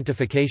continued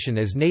identification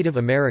as Native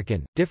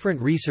American.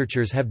 Different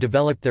researchers have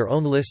developed their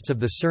own lists of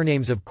the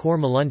surnames of core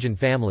Melungeon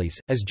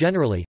families, as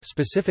generally,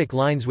 specific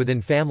lines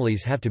within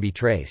families have to be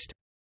traced.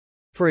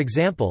 For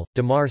example,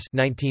 DeMarce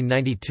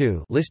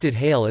 1992 listed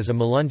Hale as a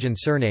Melungeon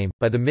surname.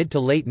 By the mid to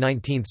late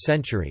 19th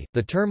century,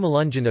 the term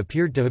Melungeon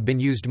appeared to have been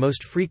used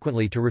most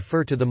frequently to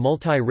refer to the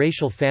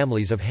multi-racial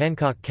families of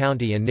Hancock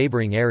County and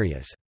neighboring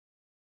areas.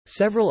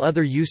 Several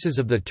other uses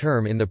of the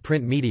term in the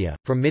print media,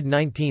 from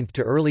mid-19th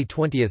to early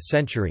 20th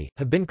century,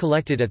 have been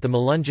collected at the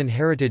Melungeon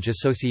Heritage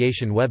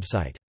Association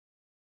website.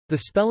 The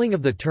spelling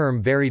of the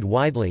term varied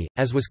widely,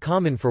 as was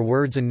common for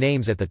words and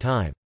names at the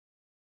time.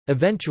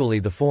 Eventually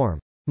the form,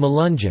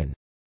 Melungeon,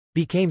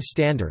 became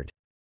standard.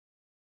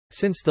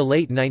 Since the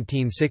late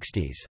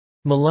 1960s,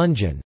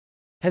 Melungeon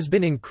has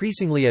been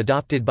increasingly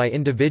adopted by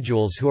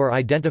individuals who are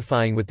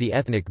identifying with the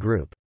ethnic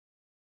group.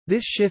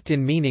 This shift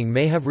in meaning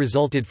may have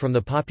resulted from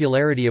the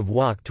popularity of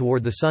Walk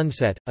Toward the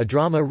Sunset, a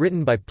drama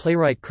written by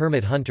playwright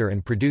Kermit Hunter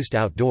and produced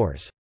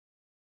outdoors.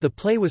 The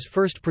play was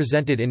first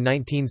presented in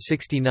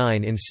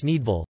 1969 in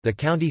Sneedville, the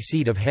county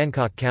seat of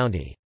Hancock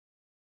County.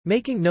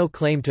 Making no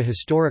claim to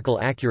historical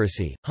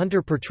accuracy,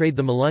 Hunter portrayed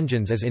the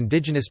Melungeons as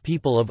indigenous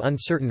people of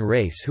uncertain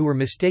race who were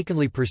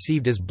mistakenly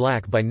perceived as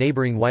black by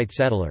neighboring white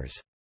settlers.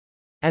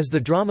 As the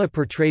drama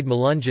portrayed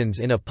Melungeons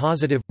in a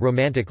positive,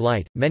 romantic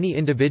light, many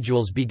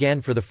individuals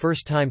began for the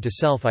first time to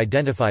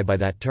self-identify by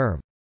that term.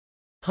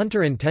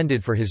 Hunter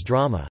intended for his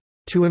drama,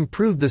 "to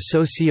improve the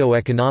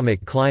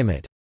socio-economic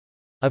climate"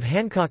 of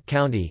Hancock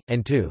County,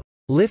 and to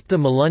 "lift the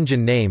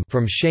Melungeon name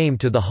from shame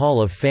to the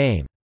Hall of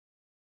Fame."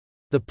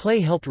 The play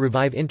helped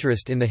revive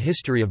interest in the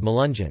history of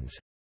Melungeons.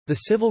 The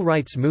civil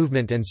rights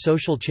movement and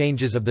social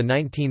changes of the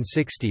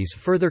 1960s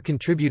further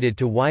contributed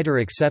to wider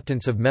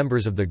acceptance of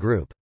members of the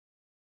group.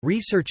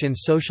 Research in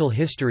social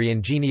history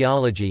and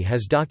genealogy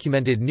has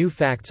documented new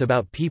facts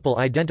about people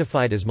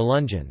identified as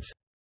Melungeons.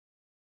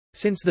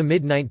 Since the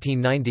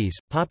mid-1990s,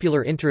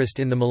 popular interest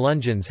in the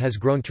Melungeons has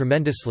grown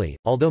tremendously,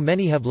 although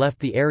many have left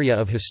the area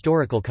of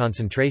historical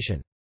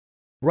concentration.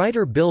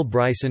 Writer Bill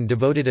Bryson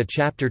devoted a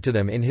chapter to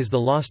them in his The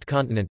Lost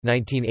Continent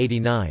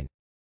 1989.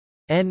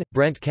 N.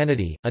 Brent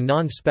Kennedy, a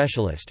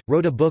non-specialist,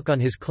 wrote a book on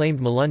his claimed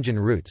Melungeon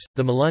roots,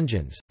 The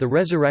Melungeons, The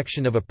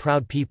Resurrection of a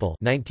Proud People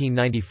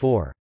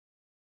 1994.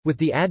 With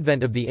the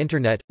advent of the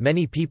Internet,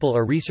 many people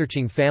are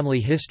researching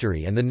family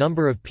history and the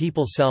number of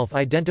people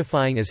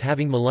self-identifying as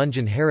having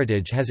Melungeon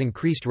heritage has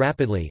increased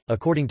rapidly,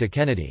 according to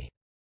Kennedy.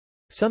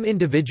 Some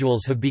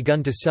individuals have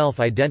begun to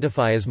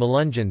self-identify as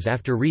Melungeons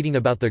after reading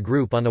about the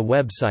group on a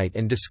website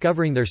and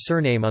discovering their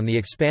surname on the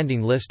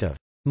expanding list of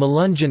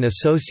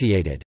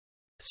Melungeon-associated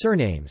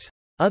surnames.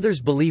 Others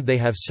believe they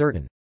have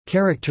certain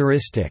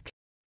characteristic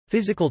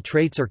physical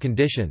traits or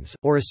conditions,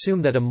 or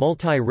assume that a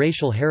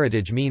multi-racial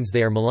heritage means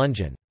they are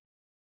Melungeon.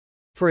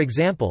 For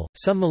example,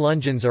 some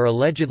Melungeons are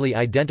allegedly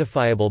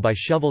identifiable by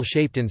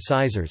shovel-shaped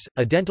incisors,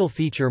 a dental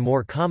feature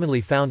more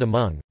commonly found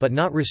among, but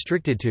not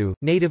restricted to,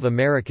 Native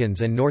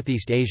Americans and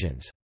Northeast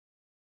Asians.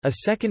 A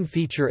second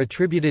feature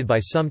attributed by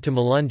some to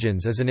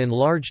Melungeons is an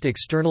enlarged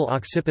external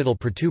occipital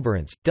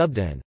protuberance, dubbed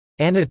an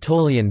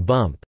Anatolian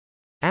bump,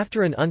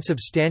 after an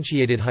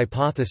unsubstantiated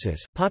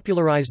hypothesis,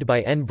 popularized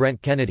by N.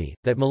 Brent Kennedy,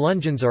 that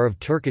Melungeons are of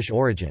Turkish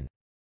origin.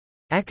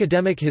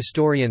 Academic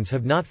historians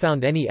have not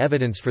found any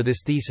evidence for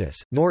this thesis,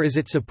 nor is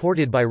it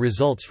supported by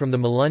results from the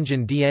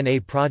Melungeon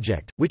DNA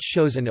project, which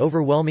shows an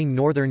overwhelming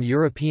Northern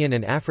European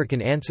and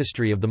African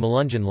ancestry of the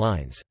Melungeon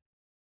lines.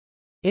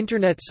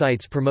 Internet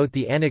sites promote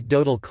the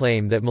anecdotal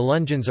claim that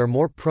Melungeons are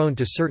more prone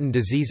to certain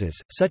diseases,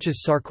 such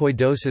as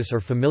sarcoidosis or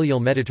familial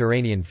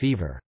Mediterranean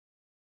fever.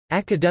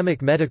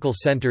 Academic medical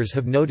centers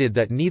have noted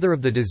that neither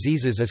of the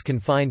diseases is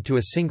confined to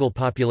a single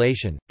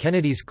population.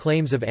 Kennedy's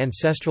claims of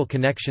ancestral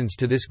connections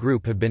to this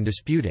group have been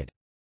disputed.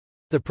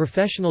 The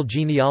professional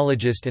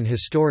genealogist and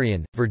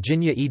historian,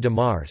 Virginia E.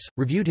 DeMars,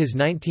 reviewed his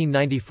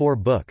 1994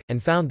 book,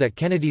 and found that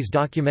Kennedy's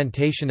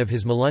documentation of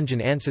his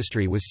Melungeon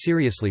ancestry was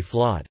seriously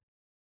flawed.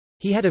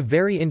 He had a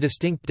very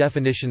indistinct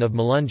definition of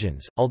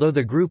Melungeons, although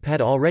the group had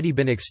already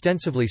been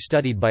extensively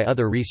studied by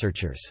other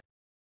researchers.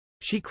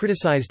 She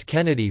criticized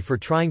Kennedy for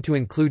trying to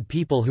include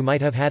people who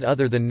might have had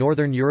other than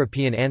Northern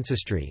European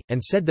ancestry,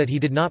 and said that he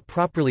did not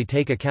properly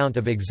take account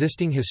of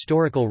existing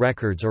historical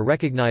records or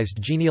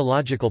recognized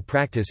genealogical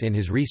practice in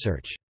his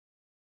research.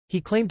 He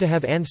claimed to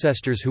have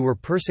ancestors who were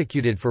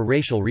persecuted for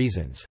racial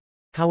reasons.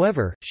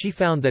 However, she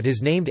found that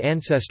his named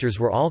ancestors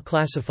were all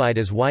classified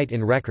as white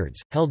in records,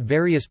 held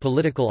various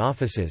political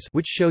offices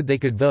which showed they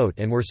could vote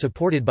and were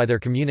supported by their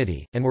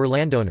community, and were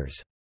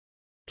landowners.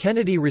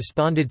 Kennedy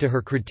responded to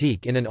her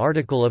critique in an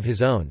article of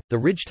his own. The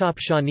Ridgetop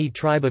Shawnee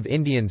tribe of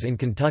Indians in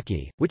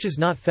Kentucky, which is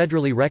not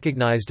federally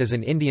recognized as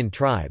an Indian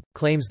tribe,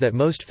 claims that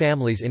most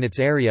families in its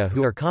area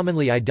who are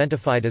commonly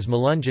identified as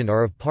Melungeon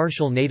are of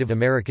partial Native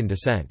American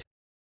descent.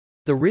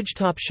 The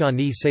Ridgetop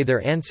Shawnee say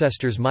their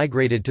ancestors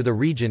migrated to the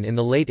region in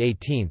the late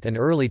 18th and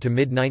early to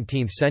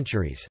mid-19th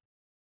centuries.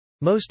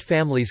 Most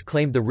families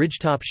claimed the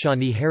Ridgetop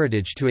Shawnee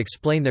heritage to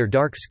explain their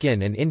dark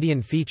skin and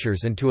Indian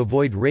features and to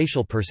avoid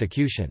racial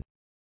persecution.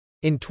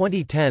 In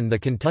 2010, the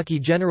Kentucky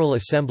General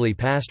Assembly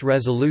passed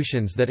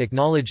resolutions that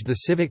acknowledged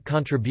the civic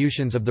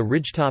contributions of the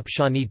Ridgetop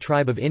Shawnee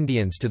tribe of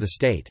Indians to the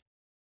state.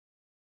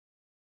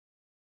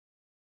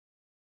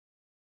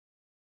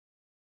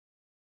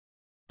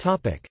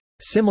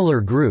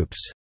 Similar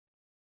groups.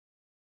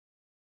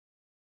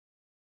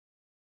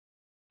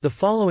 The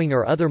following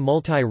are other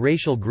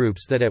multi-racial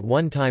groups that at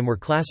one time were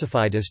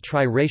classified as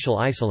tri-racial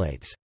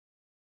isolates.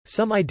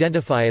 Some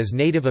identify as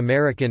Native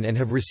American and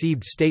have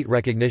received state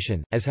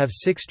recognition, as have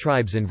 6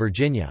 tribes in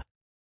Virginia.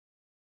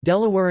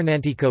 Delaware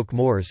Nanticoke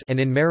Moors and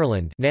in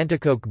Maryland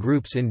Nanticoke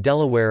groups in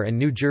Delaware and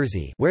New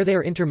Jersey where they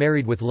are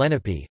intermarried with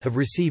Lenape have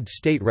received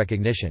state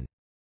recognition.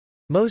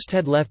 Most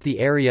had left the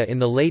area in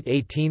the late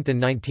 18th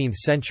and 19th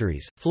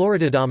centuries.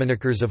 Florida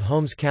Dominicers of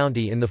Holmes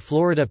County in the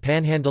Florida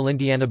Panhandle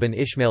Indianaban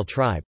Ishmael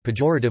tribe,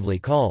 pejoratively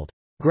called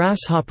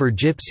grasshopper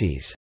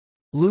gypsies,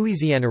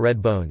 Louisiana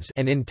Redbones,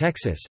 and in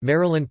Texas,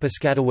 Maryland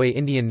Piscataway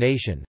Indian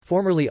Nation,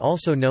 formerly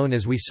also known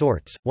as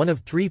Wesorts, one of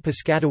 3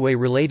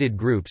 Piscataway-related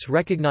groups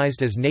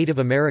recognized as Native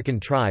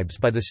American tribes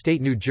by the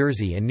state New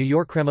Jersey and New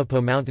York.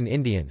 Ramapo Mountain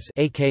Indians,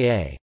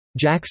 aka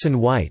Jackson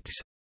Whites,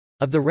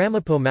 of the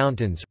Ramapo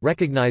Mountains,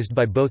 recognized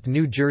by both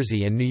New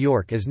Jersey and New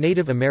York as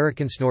Native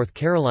Americans. North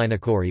Carolina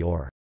Corey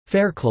or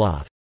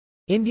Faircloth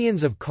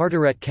Indians of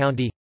Carteret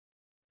County.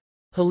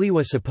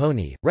 Haliwa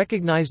Saponi,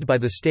 recognized by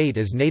the state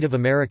as Native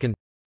American.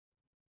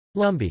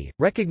 Lumbee,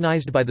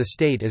 recognized by the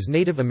state as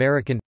Native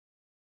American.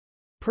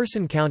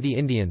 Person County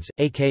Indians,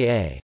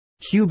 aka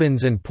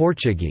Cubans and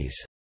Portuguese,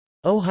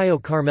 Ohio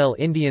Carmel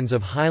Indians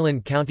of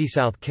Highland County.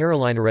 South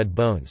Carolina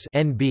Redbones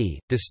 (NB),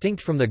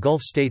 distinct from the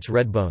Gulf states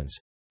Redbones.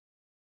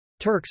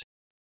 Turks.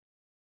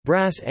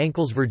 Brass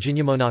Ankles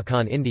Virginia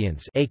Monacan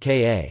Indians,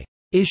 aka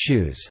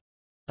Issues,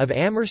 Of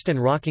Amherst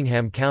and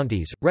Rockingham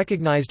counties,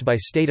 recognized by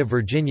state of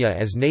Virginia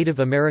as Native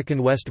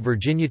American West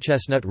Virginia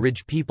Chestnut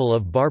Ridge people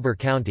of Barber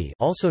County,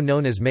 also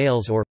known as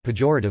males or,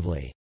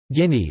 pejoratively,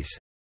 Guineas.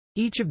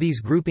 Each of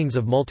these groupings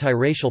of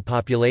multiracial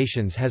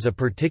populations has a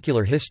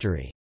particular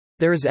history.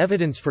 There is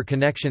evidence for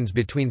connections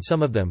between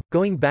some of them,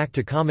 going back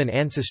to common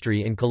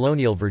ancestry in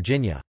colonial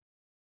Virginia.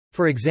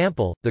 For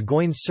example, the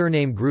Goins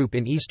surname group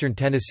in eastern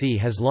Tennessee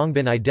has long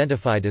been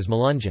identified as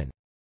Melungeon.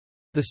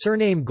 The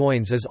surname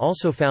Goins is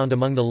also found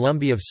among the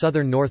Lumbee of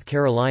southern North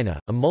Carolina,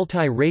 a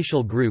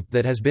multi-racial group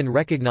that has been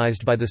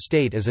recognized by the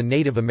state as a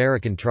Native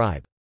American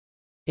tribe.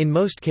 In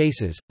most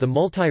cases, the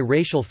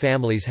multi-racial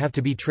families have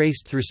to be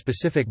traced through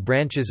specific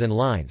branches and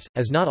lines,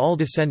 as not all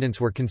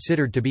descendants were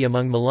considered to be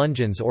among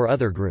Melungeons or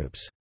other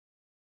groups.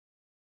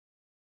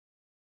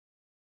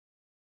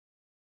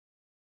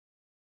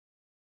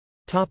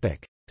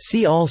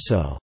 See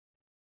also: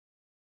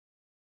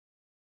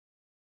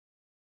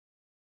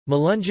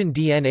 Melungeon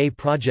DNA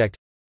Project,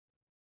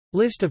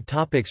 List of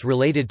topics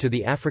related to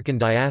the African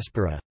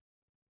diaspora,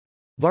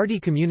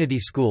 Vardy Community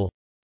School,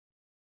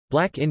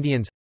 Black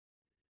Indians,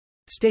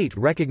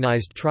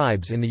 State-recognized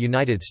tribes in the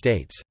United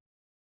States.